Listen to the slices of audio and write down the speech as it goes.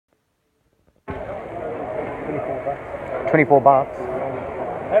24 bucks.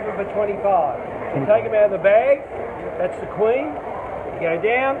 Have them for 25. You take them out of the bag. That's the queen. You go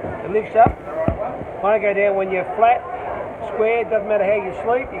down, it lifts up. Want to go down when you're flat, square, doesn't matter how you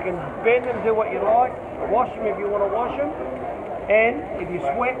sleep. You can bend them, do what you like. Wash them if you want to wash them. And if you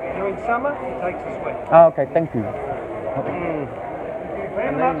sweat during summer, it takes the sweat. Oh, okay, thank you.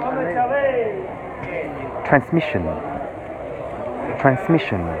 Bend them up on the telly. Transmission.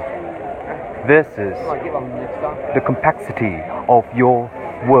 Versus the complexity of your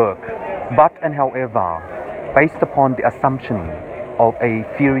work. But and however, based upon the assumption of a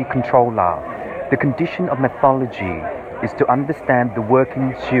theory controller, the condition of methodology is to understand the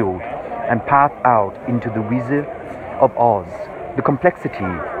working shield and path out into the Wizard of Oz. The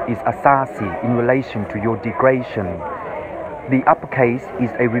complexity is Asasi in relation to your degradation. The uppercase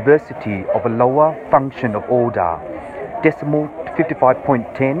is a reversity of a lower function of order, decimal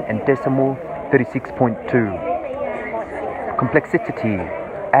 55.10 and decimal 36.2. Complexity,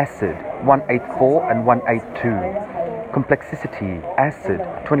 acid 184 and 182. Complexity, acid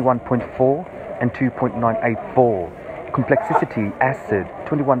 21.4 and 2.984. Complexity, acid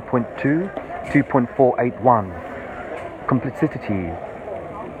 21.2, 2.481. Complexity,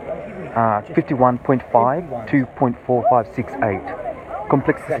 51.5, 2.4568.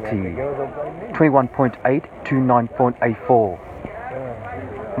 Complexity, 21.8 to 9.84.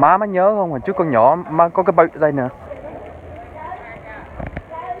 Má nhớ không? Hồi trước con nhỏ má có cái boat ở đây nè.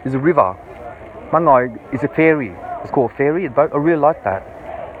 It's a river. Má ngồi, it's a ferry. It's called a ferry. I really like that.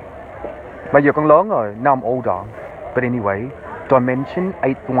 Bây giờ con lớn rồi. Now I'm older. But anyway, dimension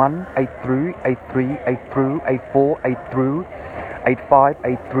 81, 8 through, 83, 8 through, 84, 8 through, 85,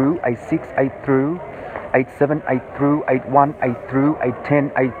 8 through, 86, 8 through, 87, 8 through, 81, 8 through,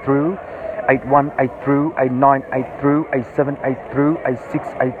 810, 8 through, 81, 8 through, 89, 8 through, 87, 8 through, 86,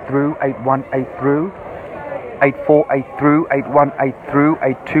 8 through, 81, 8 through, 84, 8 through, 81, 8 through,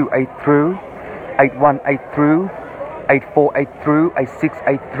 82, 8 through, 81, 8 through, 84, 8 through, 86,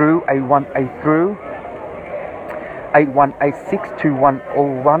 8 through, 81, 8 through, 81, 86 to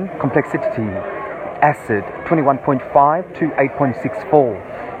 101. Complexity, acid 21.5 to 8.64.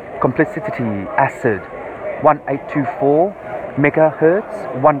 Complexity, acid 1824 megahertz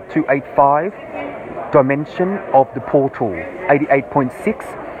 1285. Dimension of the portal 88.6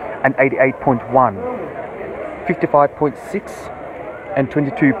 and 88.1. 55.6 and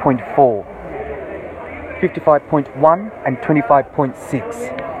 22.4. 55.1 and 25.6.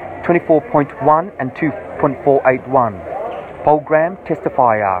 24.1 and 2.481. Program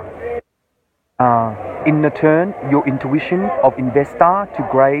testifier. In turn, your intuition of investor to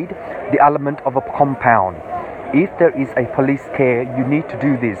grade the element of a compound. If there is a police care, you need to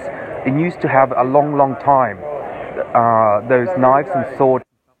do this. It used to have a long time. Those knives and swords.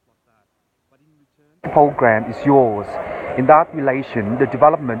 The program is yours. In that relation, the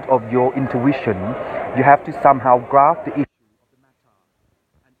development of your intuition, you have to somehow grasp the issue.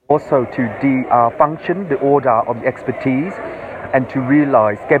 Also to function the order of the expertise and to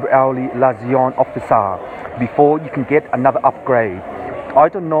realize Gabriele Lazion officer before you can get another upgrade. I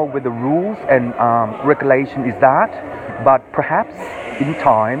don't know whether rules and regulation is that, but perhaps in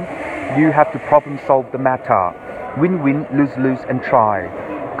time you have to problem solve the matter. Win-win, lose-lose and try.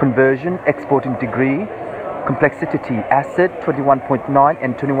 Conversion, exporting degree, complexity, acid 21.9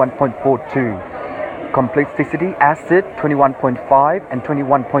 and 21.42. Complexity, acid 21.5 and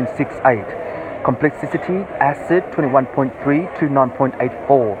 21.68. Complexity, acid 21.3 to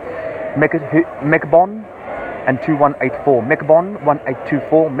 9.84. Megabond and 2184. Megabond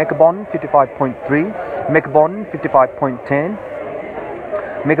 1824. Megabond 55.3. Megabond 55.10.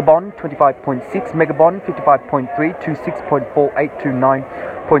 Megabond 25.6. Megabond 55.3 to 6.48 to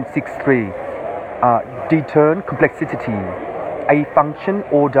 9.63. Deterrent complexity, a function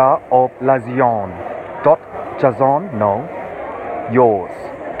order of Lazion. Dot Jazon, no. Yours.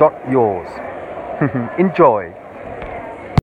 Dot yours. Enjoy.